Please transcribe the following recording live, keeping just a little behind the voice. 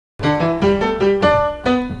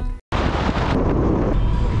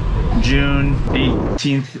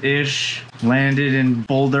15th-ish. Landed in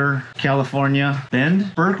Boulder, California.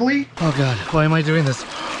 Bend? Berkeley? Oh God, why am I doing this?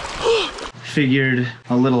 Figured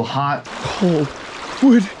a little hot Cold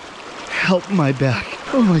would help my back.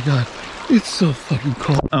 Oh my God, it's so fucking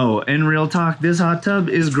cold. Oh, in real talk, this hot tub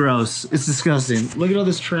is gross. It's disgusting. Look at all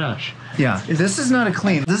this trash. Yeah, this is not a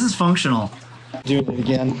clean. This is functional. Do it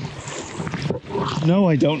again. No,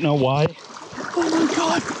 I don't know why. Oh my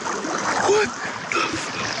God, what the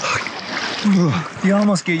fuck? You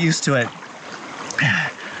almost get used to it.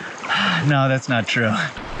 No, that's not true.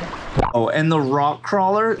 Oh, and the rock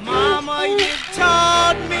crawler. Mama, you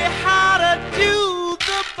taught me how to do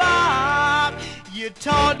the bob. You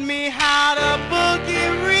taught me how to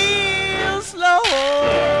boogie real slow,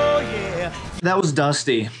 yeah. That was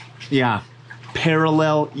Dusty. Yeah,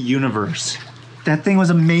 parallel universe. That thing was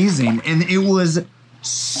amazing, and it was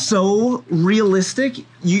so realistic.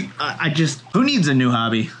 I just, who needs a new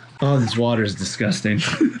hobby? Oh, this water is disgusting.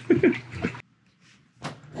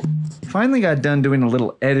 Finally got done doing a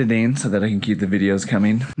little editing so that I can keep the videos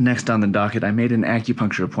coming. Next on the docket, I made an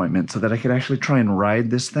acupuncture appointment so that I could actually try and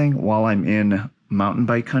ride this thing while I'm in mountain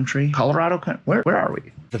bike country. Colorado country? Where are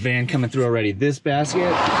we? The van coming through already. This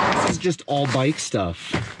basket, this is just all bike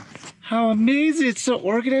stuff. How amazing, it's so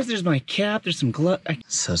organized. There's my cap, there's some gloves.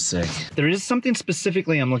 So sick. There is something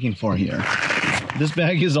specifically I'm looking for here. This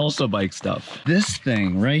bag is also bike stuff. This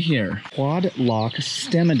thing right here, quad lock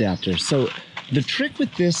stem adapter. So the trick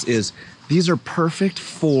with this is these are perfect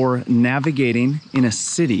for navigating in a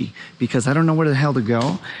city because I don't know where the hell to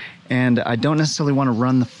go and I don't necessarily want to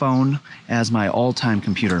run the phone as my all-time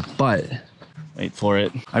computer, but wait for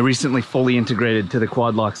it. I recently fully integrated to the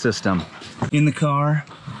quad lock system. In the car,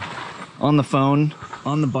 on the phone,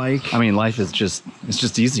 on the bike. I mean, life is just, it's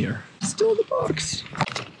just easier. Still the box.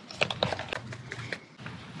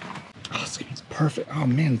 Perfect. Oh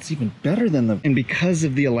man, it's even better than the, and because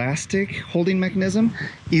of the elastic holding mechanism,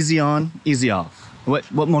 easy on, easy off. What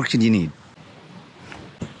more could you need?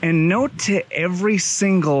 And note to every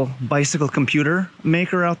single bicycle computer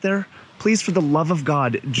maker out there, please, for the love of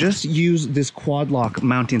God, just use this quad lock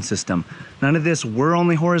mounting system. None of this, we're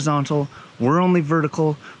only horizontal, we're only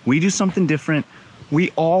vertical, we do something different. We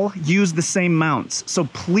all use the same mounts. So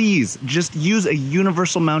please just use a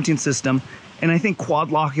universal mounting system. And I think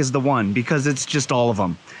quad lock is the one because it's just all of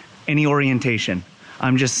them. Any orientation.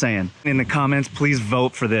 I'm just saying. In the comments, please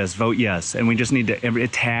vote for this. Vote yes. And we just need to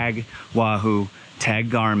tag Wahoo,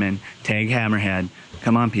 tag Garmin, tag Hammerhead.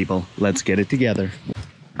 Come on, people. Let's get it together.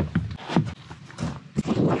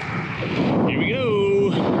 Here we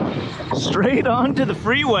go. Straight onto the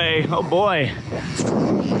freeway. Oh boy.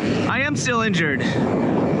 I am still injured,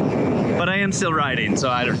 but I am still riding.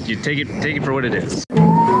 So I don't. You take it for what it is.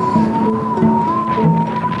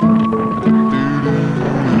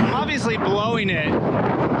 Blowing it.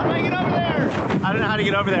 How do I get over there? I don't know how to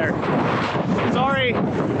get over there. Sorry,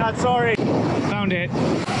 not sorry. Found it.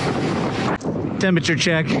 Temperature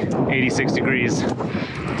check, 86 degrees.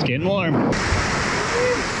 It's getting warm.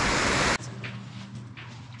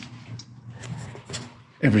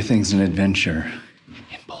 Everything's an adventure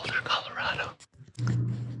in Boulder, Colorado.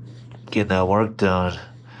 Getting that work done.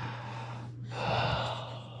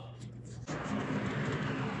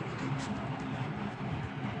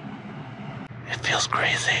 It feels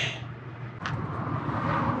crazy.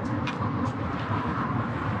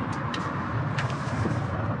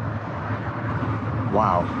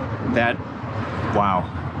 Wow. Wow.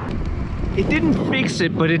 It didn't fix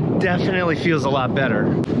it, but it definitely feels a lot better.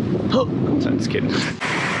 Oh, I'm just kidding.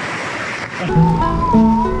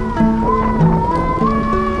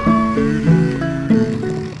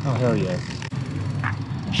 Oh, hell yeah.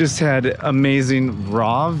 Just had amazing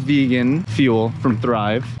raw vegan fuel from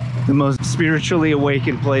Thrive. The most spiritually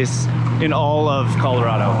awakened place in all of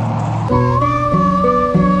Colorado.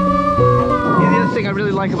 Yeah, the other thing I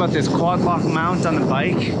really like about this quad lock mount on the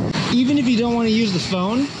bike, even if you don't want to use the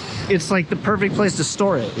phone, it's like the perfect place to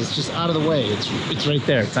store it. It's just out of the way. It's right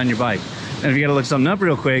there. It's on your bike. And if you gotta look something up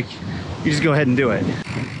real quick, you just go ahead and do it.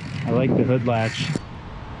 I like the hood latch.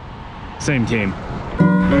 Same team.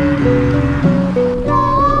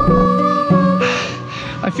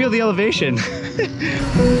 I feel the elevation.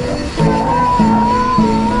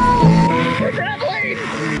 We're grappling!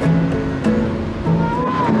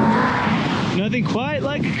 Nothing quite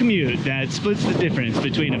like a commute that splits the difference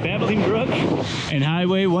between a babbling brook and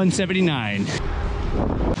Highway 179.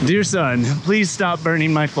 Dear son, please stop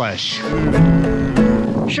burning my flesh.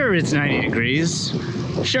 Sure, it's 90 degrees.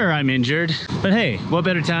 Sure, I'm injured. But hey, what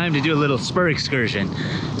better time to do a little spur excursion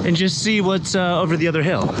and just see what's over the other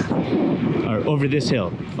hill. Or over this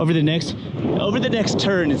hill. Over the next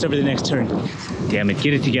turn. It's over the next turn. Damn it,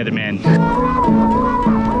 get it together, man.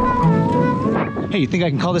 Hey, you think I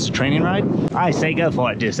can call this a training ride? I say go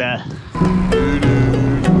for it, dear sir.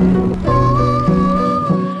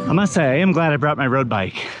 I must say, I am glad I brought my road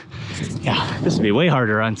bike. Yeah, this would be way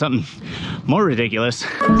harder on something more ridiculous.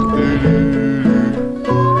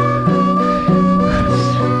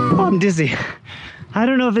 Oh, I'm dizzy. I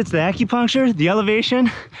don't know if it's the acupuncture, the elevation,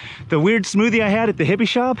 the weird smoothie I had at the hippie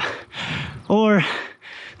shop, or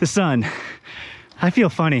the sun. I feel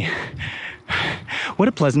funny. What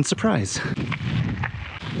a pleasant surprise.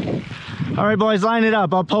 All right, boys, line it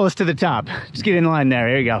up. I'll pull us to the top. Just get in line there.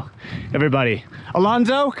 Here you go. Everybody.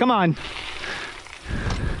 Alonzo, come on.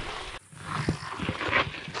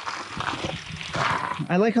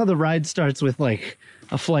 I like how the ride starts with like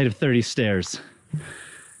a flight of 30 stairs.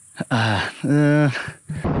 And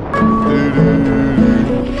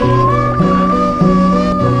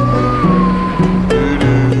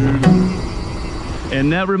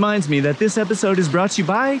that reminds me that this episode is brought to you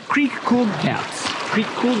by Creek Cooled Caps. Creek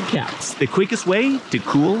Cooled Caps, the quickest way to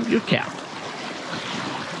cool your cap.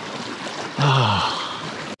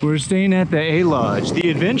 We're staying at the A Lodge, the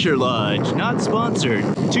Adventure Lodge, not sponsored.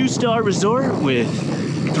 2-star resort with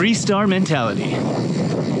 3-star mentality.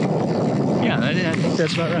 Yeah, I think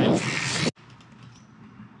that's about right.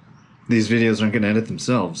 These videos aren't going to edit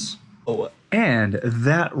themselves. Oh, and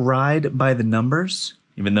that ride by the numbers,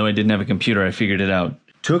 even though I didn't have a computer, I figured it out.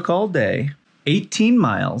 Took all day, 18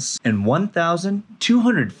 miles, and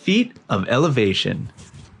 1,200 feet of elevation.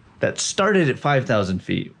 That started at 5,000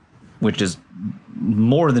 feet, which is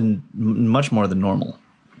much more than normal.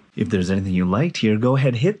 If there's anything you liked here, go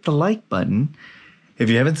ahead, hit the like button. If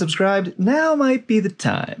you haven't subscribed, now might be the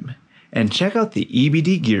time. And check out the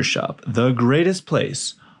EBD Gear Shop, the greatest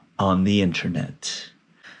place on the internet.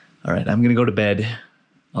 All right, I'm gonna go to bed.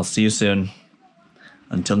 I'll see you soon.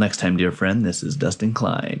 Until next time, dear friend, this is Dustin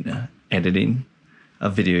Klein, editing a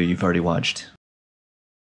video you've already watched.